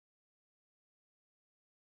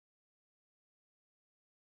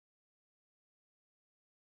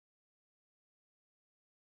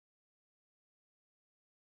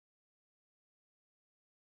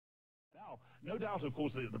Now, no doubt, of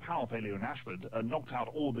course, the power failure in Ashford knocked out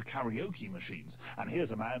all the karaoke machines. And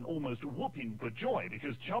here's a man almost whooping for joy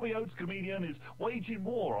because Chubby Oates, comedian, is waging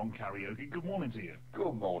war on karaoke. Good morning to you.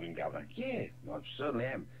 Good morning, Governor. Yeah, I certainly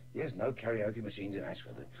am. Yes, no karaoke machines in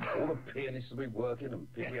Ashford. All the pianists will be working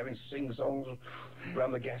and people having sing-songs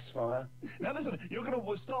around the gas fire. Now listen, you're going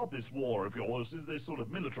to start this war of yours, this sort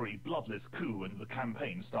of military bloodless coup, and the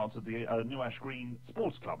campaign starts at the New Ash Green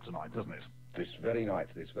Sports Club tonight, doesn't it? This very night,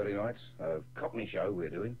 a Cockney show we're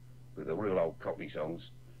doing with the real old Cockney songs.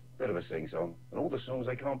 Bit of a sing-song, and all the songs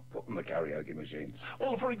they can't put on the karaoke machines.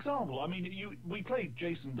 Well, for example, I mean, we played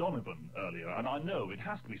Jason Donovan earlier, and I know it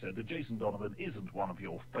has to be said that Jason Donovan isn't one of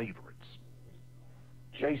your favourites.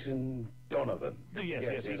 Jason Donovan?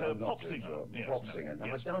 Yes, he's a pop singer. Yes, pop singer. No,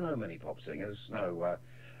 yes. I don't know many pop singers, no.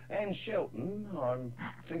 Anne Shelton,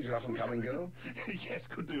 things are up and coming girl. Yes,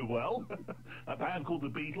 could do well. A band called the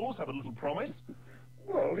Beatles have a little promise.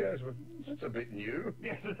 Well, yes, it's a bit new.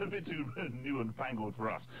 Yes, a bit too new and fangled for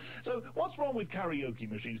us. So, what's wrong with karaoke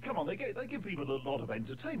machines? Come on, they give people a lot of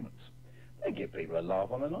entertainment. They give people a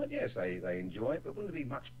laugh on the night, yes, they enjoy it, but wouldn't it be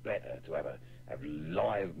much better to have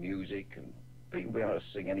live music and people be able to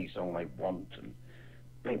sing any song they want and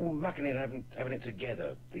people mucking in having it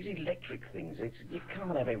together. These electric things, you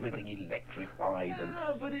can't have everything electrified.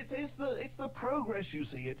 No, but it's the progress, you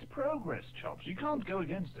see. It's progress, Chops. You can't go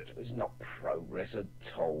against it. It's not progress at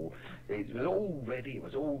all. It was all ready. It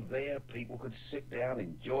was all there. People could sit down,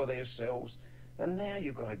 enjoy themselves. And now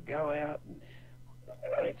you've got to go out and...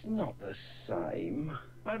 It's not the same.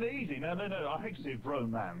 And easy. No. I hate to see a grown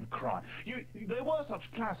man cry. There were such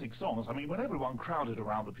classic songs. I mean, when everyone crowded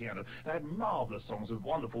around the piano, they had marvellous songs with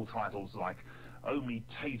wonderful titles like "Oh Me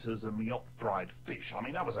Taters and Me Op-Fried Fish." I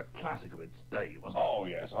mean, that was a classic of its day, wasn't it? Oh,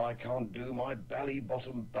 yes. I Can't Do My Bally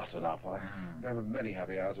Bottom Button Up. I have many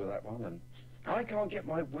happy hours with that one, and I can't get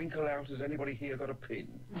my winkle out. Has anybody here got a pin?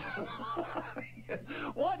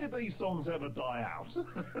 Why did these songs ever die out?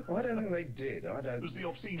 Well, I don't think they did. I don't. It was the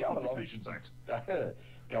Obscene Occupations Act.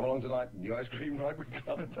 Come along tonight, New Ice Cream Night with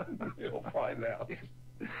Club. You'll find out.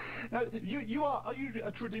 Now, are you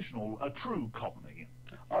a true Cockney?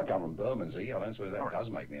 I come from Bermondsey. I don't suppose that does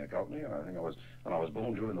make me a Cockney. I think I was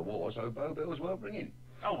born during the war, so Bow Bells were ringing.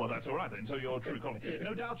 Oh, well, that's all right then. So you're a true Cockney.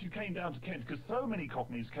 No doubt you came down to Kent, because so many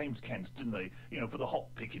Cockneys came to Kent, didn't they? You know, for the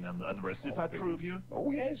hop picking and the rest. Is that true of you?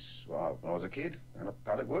 Oh, yes. Well, when I was a kid, in a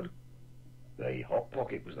Paddock Wood, the Hot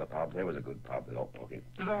Pocket was the pub. There was a good pub, the Hot Pocket.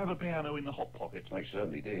 Did they have a piano in the Hot Pocket? They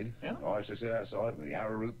certainly did. Yeah? I used to sit outside with the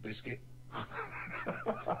arrowroot biscuit.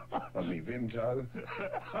 And me vimto.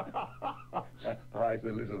 I used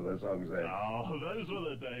to listen to the songs then. Oh, those were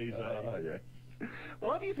the days, eh? Yes.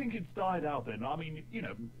 Why do you think it's died out then? I mean, you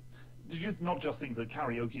know, did you not just think that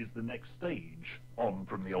karaoke is the next stage on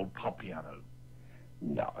from the old pub piano?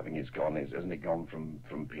 No, I think it's gone, hasn't it gone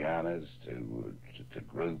from pianos to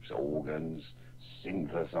groups, organs,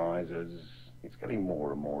 synthesizers. It's getting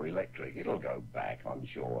more and more electric. It'll go back, I'm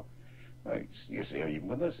sure. You see, even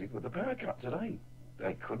with the power cut today,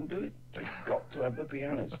 they couldn't do it. They've got to have the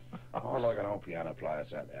pianos. I like an old piano player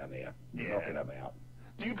sat down there, knocking them out.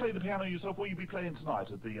 Do you play the piano yourself? Will you be playing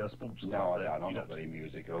tonight at the sports club? No, I don't. I'm not very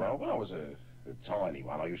musical. When I was a tiny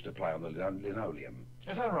one, I used to play on the linoleum.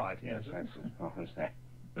 Is that right? Yes.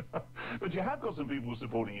 But you have got some people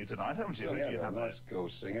supporting you tonight, haven't you? Oh, yeah, a nice girl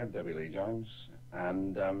singer, Debbie Lee Jones,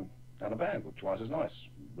 and a band called Twice as Nice.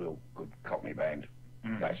 Real good Cockney band.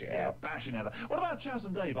 Bash it out. Bashing out. What about Chas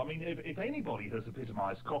and Dave? I mean, if anybody has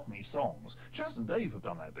epitomised Cockney songs, Chas and Dave have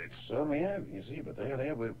done that bit. Certainly have, you see, but they're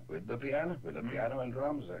there with the piano, piano and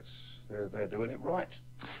drums. They're doing it right.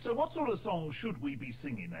 So what sort of songs should we be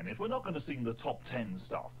singing then? If we're not going to sing the top 10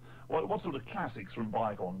 stuff, what sort of classics from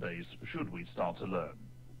bygone days should we start to learn?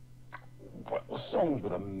 Well, songs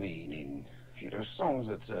with a meaning. You know, songs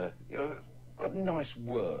that, you know, got nice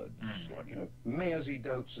words, like, you know, maresy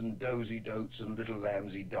dotes and dozy dotes and little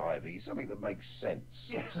lambsy divey, something that makes sense.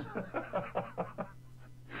 Yes.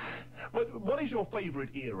 But what is your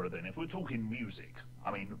favourite era then, if we're talking music?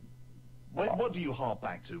 I mean, what do you hark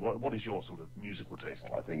back to? What is your sort of musical taste?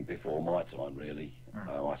 I think before my time, really.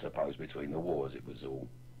 I suppose between the wars it was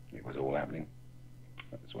all happening.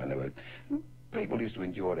 That's when people used to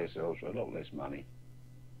enjoy themselves for a lot less money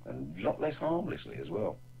and a lot less harmlessly as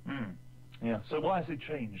well. Yeah, so why has it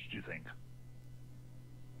changed, do you think?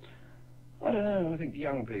 I don't know. I think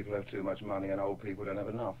young people have too much money and old people don't have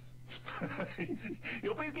enough.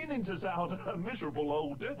 You're beginning to sound a miserable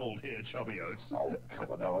old devil here, Chubby Oates. Oh,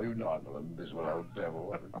 come on, no, you're not a miserable old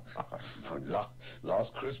devil.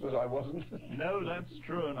 Last Christmas I wasn't. No, that's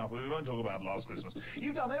true enough. We won't talk about last Christmas.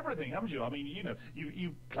 You've done everything, haven't you? I mean, you know,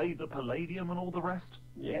 you played the Palladium and all the rest.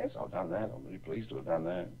 Yes, I've done that. I'm really pleased to have done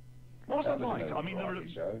that. What's that was like? in a I mean,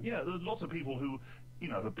 variety show. there's lots of people who, you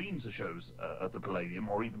know, have been to shows at the Palladium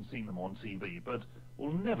or even seen them on TV, but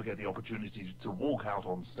will never get the opportunity to walk out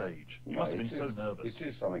on stage. You must have been so nervous. It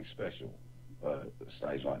is something special, a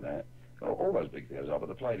stage like that. All those big theatres are, but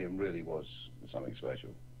the Palladium really was something special.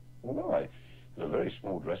 Although it was a very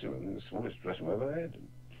small dressing room, the smallest dressing room I've ever had.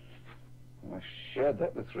 And I shared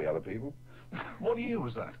that with 3 other people. What year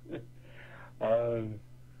was that?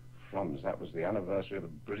 That was the anniversary of the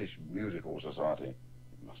British Musical Society.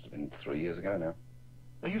 It must have been 3 years ago now.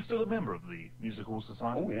 Are you still a member of the Musical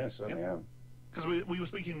Society? Oh yes, certainly am. Because we were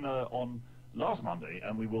speaking on last Monday,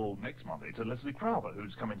 and we will next Monday, to Leslie Crowther,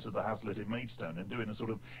 who's coming to the Hazlitt in Maidstone and doing a sort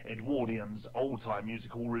of Edwardian's old-time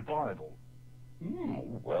musical revival.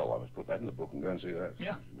 Well, I must put that in the book and go and see that.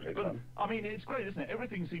 Yeah, but, I mean, it's great, isn't it?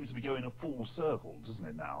 Everything seems to be going a full circle, doesn't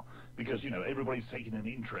it, now? Because, you know, everybody's taking an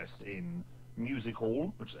interest in music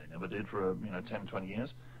hall, which they never did for, 10, 20 years.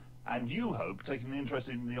 And you, Hope, taking an interest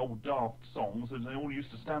in the old daft songs that they all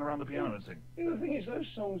used to stand around the piano and sing. You know, the thing is, those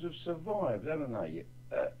songs have survived, haven't they?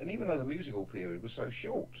 And even though the musical period was so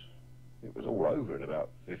short, it was all over in about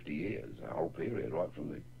 50 years, a whole period, right from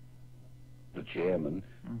the chairman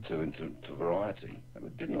to variety. And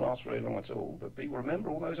it didn't last very long at all, but people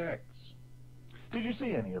remember all those acts. Did you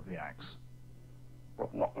see any of the acts?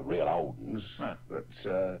 Well, not the real old ones, No. but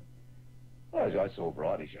I saw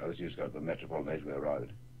variety shows. I used to go to the Metropolitan Edgware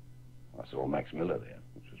Road. I saw Max Miller there,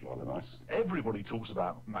 which was rather nice. Everybody talks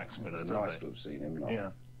about Max Miller, don't Nice they? to have seen him.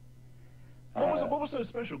 Yeah. What was so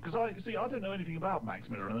special? Because I don't know anything about Max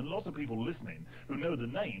Miller, and there are lots of people listening who know the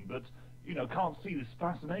name, but can't see this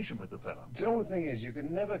fascination with the fella. The only thing is, you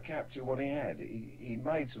can never capture what he had. He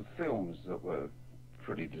made some films that were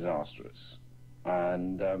pretty disastrous,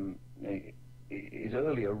 and his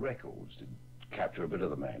earlier records did capture a bit of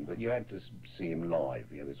the man, but you had to see him live.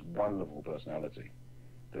 He had this wonderful personality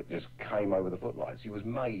that just came over the footlights. He was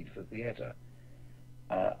made for theatre.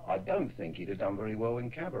 I don't think he'd have done very well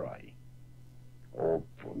in Cabaret or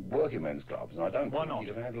working men's clubs, and I don't think he'd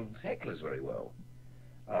have handled hecklers very well.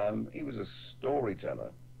 He was a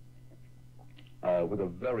storyteller with a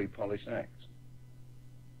very polished act.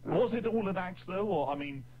 Was it all an act, though, or, I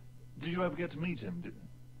mean, did you ever get to meet him?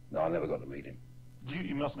 No, I never got to meet him.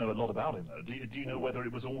 You must know a lot about him, though. Do you know whether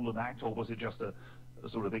it was all an act, or was it just a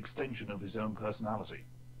sort of extension of his own personality?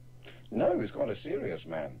 No, he was quite a serious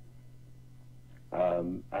man.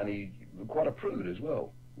 And he was quite a prude as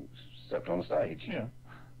well, except on stage. Yeah.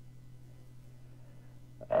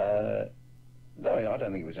 No, I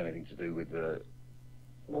don't think it was anything to do with the...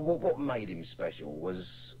 Well, what made him special was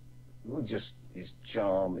just his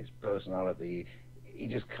charm, his personality. He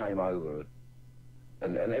just came over,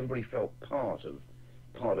 and everybody felt part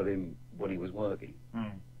of him when he was working.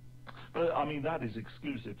 But, I mean, that is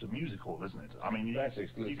exclusive to music hall, isn't it? I mean, that's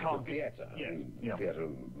exclusive to theatre. Yeah. Theatre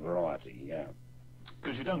variety, yeah.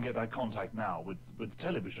 Because you don't get that contact now with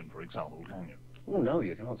television, for example, can you? Oh, no,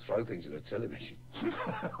 you can't throw things at a television.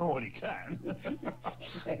 Well, you can.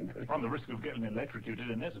 Run the risk of getting electrocuted,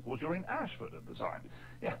 unless, of course, you're in Ashford at the time.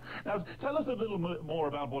 Yeah. Now, tell us a little more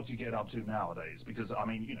about what you get up to nowadays, because, I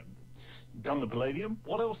mean, done the Palladium.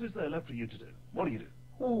 What else is there left for you to do? What do you do?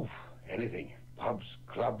 Oh, anything. Pubs,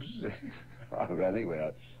 clubs,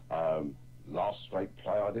 anywhere. Last straight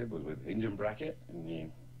play I did was with Hinge and Bracket, and the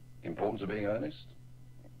importance of being earnest.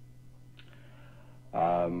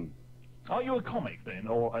 Are you a comic then,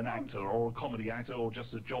 or an actor, or a comedy actor, or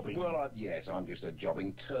just a jobbing? Well, yes, I'm just a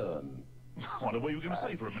jobbing turn. I wonder what you were going to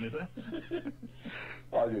say for a minute there.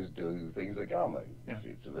 I just do things that come. Yeah.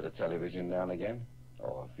 It's a bit of television now and again,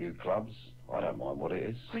 or a few clubs. I don't mind what it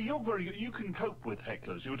is. See, you're very good. You can cope with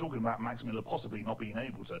hecklers. You were talking about Max Miller possibly not being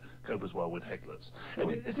able to cope as well with hecklers.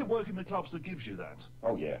 Is it working the clubs that gives you that?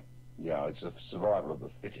 Oh, yeah. Yeah, it's a survival of the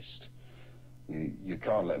fittest. You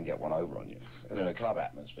can't let them get one over on you. And in a club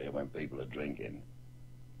atmosphere, when people are drinking,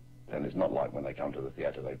 then it's not like when they come to the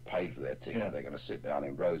theatre, they've paid for their ticket, Yeah. They're going to sit down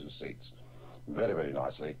in rows of seats very, very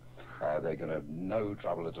nicely. They're going to have no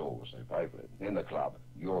trouble at all, so they pay for it. In the club,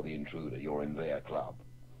 you're the intruder, you're in their club.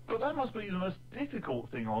 But that must be the most difficult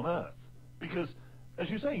thing on earth, because, as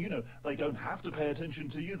you say, they don't have to pay attention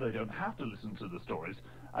to you, they don't have to listen to the stories,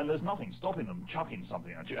 and there's nothing stopping them chucking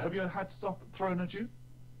something at you. Have you had stuff thrown at you?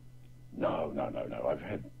 No. I've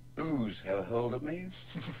had booze hurled at me,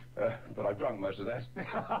 but I've drunk most of that.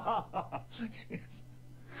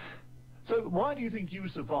 So why do you think you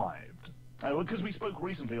survived? Because we spoke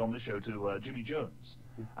recently on this show to Jimmy Jones,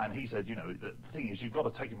 and he said, the thing is, you've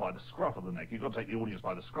got to take him by the scruff of the neck. You've got to take the audience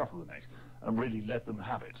by the scruff of the neck and really let them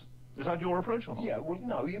have it. Is that your approach or not? Yeah, well,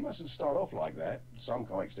 no, you mustn't start off like that. Some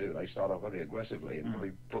comics do. They start off very aggressively and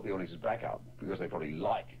probably put the audience's back up because they probably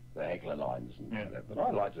like the heckler lines and that. But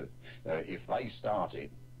I like to, if they start it,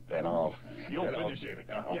 then I'll... You'll finish it.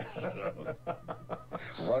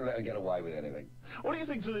 Won't let them get away with anything. What do you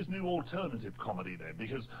think to this new alternative comedy then?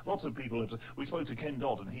 Because lots of people have... We spoke to Ken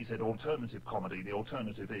Dodd and he said alternative comedy, the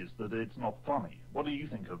alternative is that it's not funny. What do you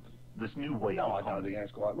think of this new way of comedy? No, I don't think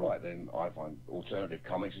that's quite right. Then I find alternative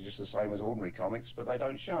comics are just the same as ordinary comics, but they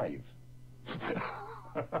don't shave.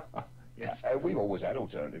 Yes. We've always had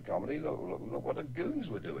alternative comedy. Look what the Goons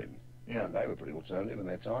were doing. Yeah. They were pretty alternative in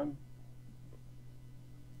their time.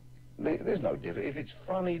 There's no difference. If it's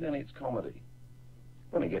funny, then it's comedy.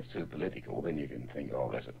 When it gets too political, then you can think, oh,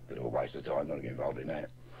 that's a bit of a waste of time, not to get involved in that.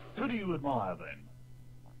 Who do you admire then?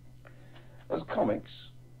 As comics,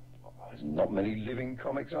 there's not many living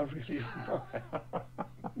comics I really admire.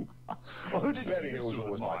 Well, who did Benny you Hill's used to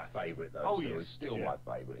always admire? my favourite, though. Oh, still. yes. It's still my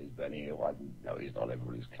favourite is Benny Hill. I know he's not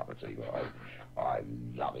everybody's cup of tea, but I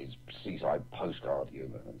love his seaside postcard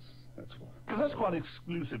humour. That's why. Because that's quite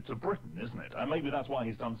exclusive to Britain, isn't it? And maybe that's why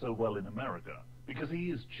he's done so well in America. Because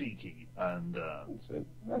he is cheeky and...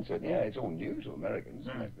 That's it, yeah. It's all new to Americans,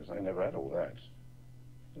 isn't it? Because they never had all that.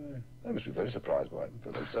 They must be very surprised by it,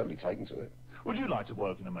 but they've certainly taken to it. Would you like to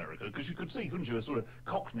work in America? Because you could see, couldn't you, a sort of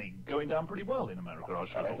Cockney going down pretty well in America, I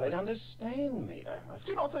should have They'd understand me.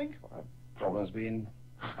 Do you not think? I have problems being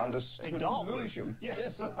understood. In Dartford? Lewisham.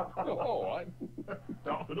 Yes. All right.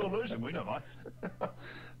 Dartford or Lewisham, we don't mind.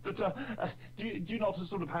 But do you not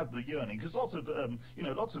sort of have the yearning? Because lots of,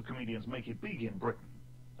 lots of comedians make it big in Britain.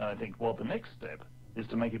 And I think, well, the next step is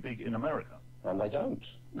to make it big in America. And they don't.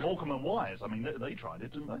 Morecambe and Wise, I mean, they tried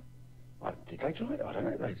it, didn't they? Did they try it? I don't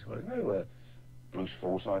know. I don't know. Bruce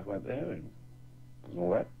Forsyth went there and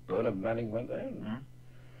all that. Bernard Manning went there.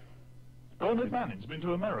 Bernard Manning's been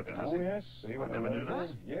to America, has he? Oh, yes. He went never knew that.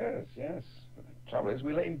 Yes. But the trouble is,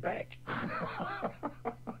 we let him back.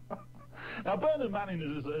 Now, Bernard Manning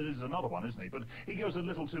is another one, isn't he? But he goes a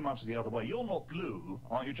little too much the other way. You're not blue,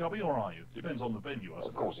 aren't you, Chubby, or are you? Depends on the venue, I suppose.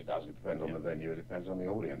 Of course it does. It depends on the venue. It depends on the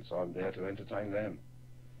audience. I'm there to entertain them.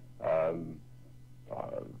 I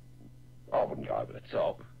wouldn't go over the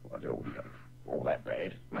top. I wouldn't go all that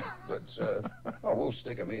bad. But I will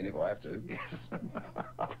stick them in if I have to.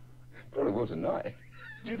 Probably will tonight.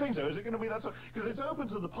 Do you think so? Is it going to be that sort? Because it's open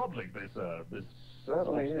to the public, this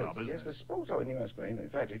Certainly is. Club, Yes, it? the sports are in US Green. In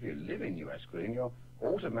fact, if you live in US Green, you're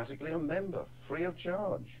automatically a member, free of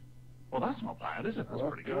charge. Well, that's not bad, is it? That's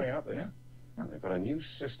pretty good. Going up there. And they've got a new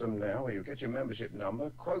system now where you get your membership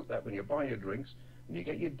number, quote that when you buy your drinks, and you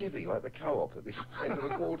get your divvy like the co-op at the end of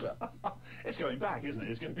the quarter. It's going back, isn't it?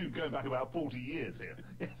 It's going back about 40 years here.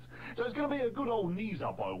 Yes. So it's going to be a good old knees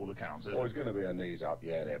up by all accounts, isn't it? It's going to be a knees up,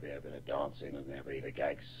 yeah. There'll be a bit of dancing and there'll be the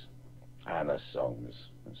gags and the songs.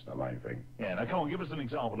 That's the main thing. Yeah, now come on, give us an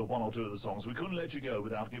example of one or two of the songs. We couldn't let you go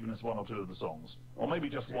without giving us one or two of the songs. Or maybe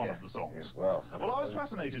just one of the songs. Yes, well, I was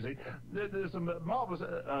fascinated. See, there's some marvellous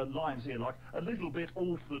lines here, like a little bit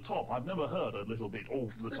off the top. I've never heard a little bit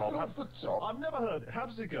off the top. Off the top? I've never heard it. How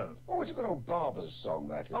does it go? Oh, it's a good old Barber's song,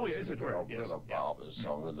 that is. Oh, yeah, is it? It's a good old Yes. Barber's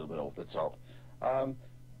song, a little bit off the top.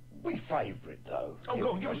 We favour it, though. Oh,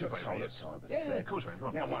 go on, give us your favourite. Yeah, of course,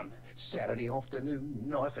 mate. Now, one Saturday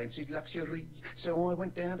afternoon, I fancied luxury, so I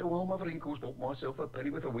went down to all my wrinkles, bought myself a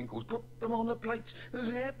penny with the winkles, put them on a plate,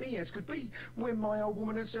 as happy as could be, when my old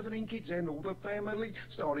woman and 17 kids and all the family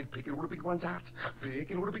started picking all the big ones out,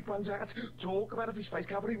 talk about a fish face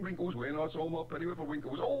covered in wrinkles, when I saw my penny with the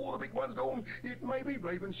winkles, all the big ones gone, it made me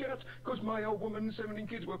rave and shout, 'cause my old woman and 17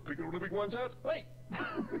 kids were picking all the big ones out. Hey!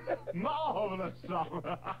 Marvellous stuff.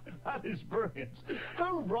 That is brilliant.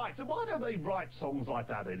 Why don't they write songs like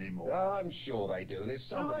that anymore? I'm sure they do. There's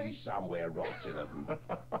somebody somewhere writing them.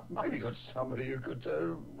 Maybe got somebody who could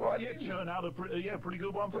write it. Churn out a pretty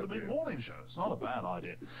good one for the mid-morning show. It's not a bad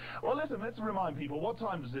idea. Well, listen, let's remind people, what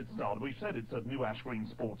time does it start? We've said it's at New Ash Green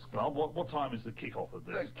Sports Club. What time is the kick-off of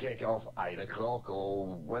this? The kick-off, 8 o'clock, or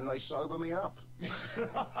when they sober me up.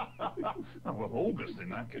 Oh, well, August in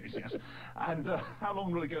that case, yes. And how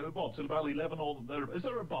long will it go? What, till about 11? Or is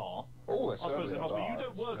there a bar? Oh, there's I suppose certainly there a must bar. be. You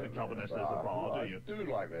don't work at Club unless there's a bar, do you? I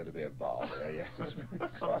do like there to be a bar there, yes. Something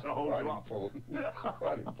to hold Quite you up. important.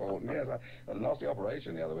 Quite important, yes. I had a nasty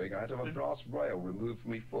operation the other week. I had to have a brass rail removed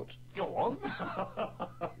from my foot. Go on.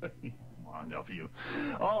 Enough of you.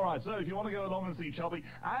 All right, so if you want to go along and see Chubby,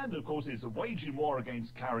 and of course it's a waging war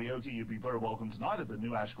against karaoke, you'd be very welcome tonight at the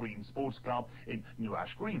New Ash Green Sports Club in New Ash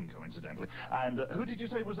Green, coincidentally. And who did you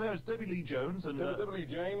say was there? It's Debbie Lee Jones and Debbie Lee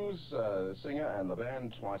James, singer, and the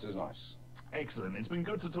band Twice as Nice. Excellent. It's been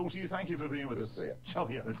good to talk to you. Thank you for being with us. See ya.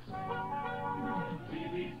 Chubby Oates.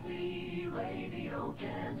 BBC Radio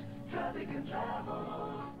Kent, traffic and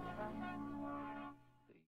travel.